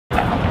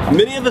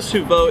Many of us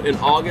who vote in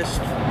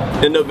August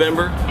and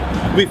November,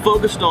 we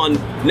focused on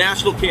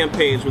national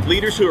campaigns with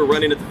leaders who are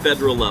running at the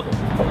federal level.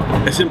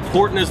 As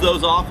important as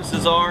those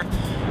offices are,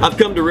 I've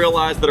come to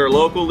realize that our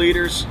local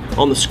leaders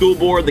on the school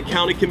board, the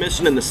county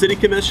commission, and the city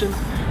commission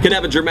can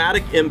have a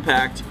dramatic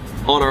impact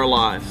on our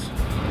lives.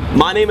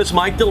 My name is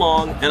Mike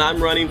DeLong, and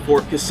I'm running for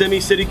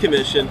Kissimmee City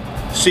Commission,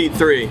 Seat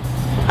 3.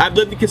 I've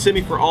lived in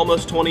Kissimmee for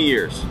almost 20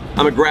 years.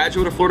 I'm a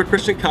graduate of Florida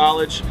Christian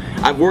College.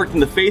 I've worked in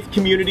the faith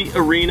community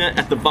arena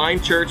at the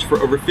Vine Church for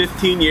over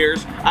 15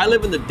 years. I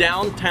live in the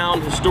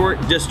downtown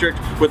historic district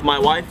with my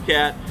wife,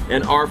 Kat,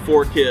 and our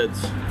 4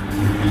 kids.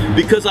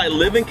 Because I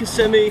live in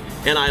Kissimmee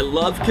and I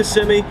love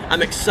Kissimmee,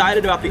 I'm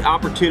excited about the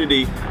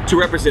opportunity to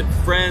represent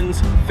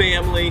friends,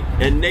 family,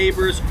 and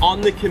neighbors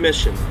on the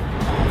commission.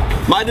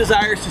 My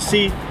desire is to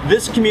see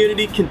this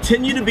community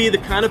continue to be the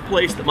kind of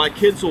place that my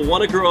kids will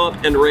want to grow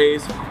up and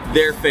raise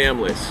their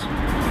families.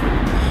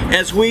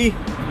 As we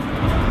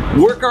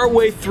work our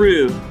way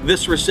through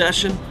this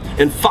recession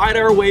and fight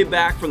our way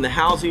back from the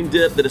housing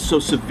dip that has so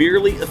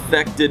severely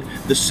affected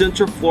the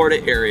Central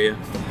Florida area,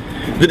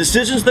 the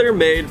decisions that are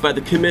made by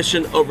the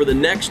Commission over the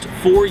next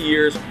 4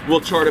 years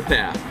will chart a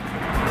path.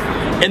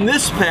 And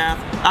this path,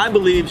 I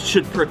believe,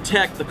 should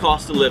protect the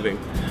cost of living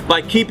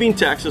by keeping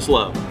taxes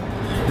low.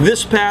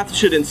 This path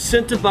should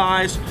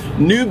incentivize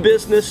new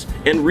business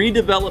and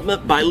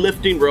redevelopment by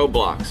lifting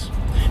roadblocks.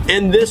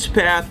 And this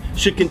path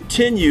should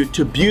continue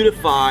to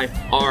beautify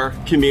our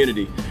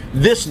community.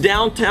 This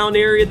downtown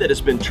area that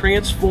has been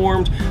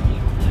transformed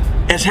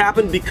has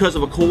happened because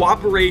of a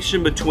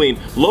cooperation between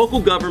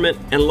local government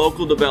and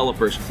local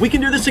developers. We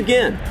can do this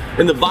again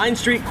in the Vine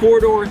Street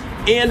corridor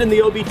and in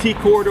the OBT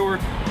corridor,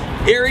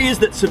 areas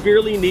that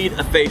severely need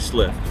a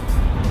facelift.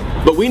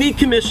 But we need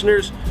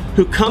commissioners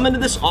who come into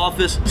this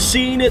office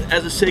seeing it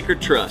as a sacred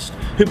trust,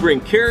 who bring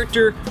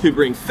character, who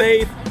bring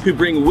faith, who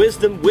bring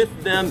wisdom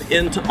with them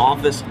into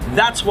office.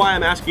 That's why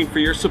I'm asking for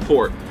your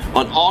support.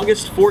 On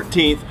August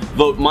 14th,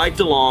 vote Mike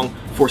DeLong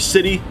for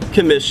City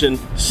Commission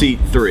Seat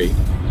 3.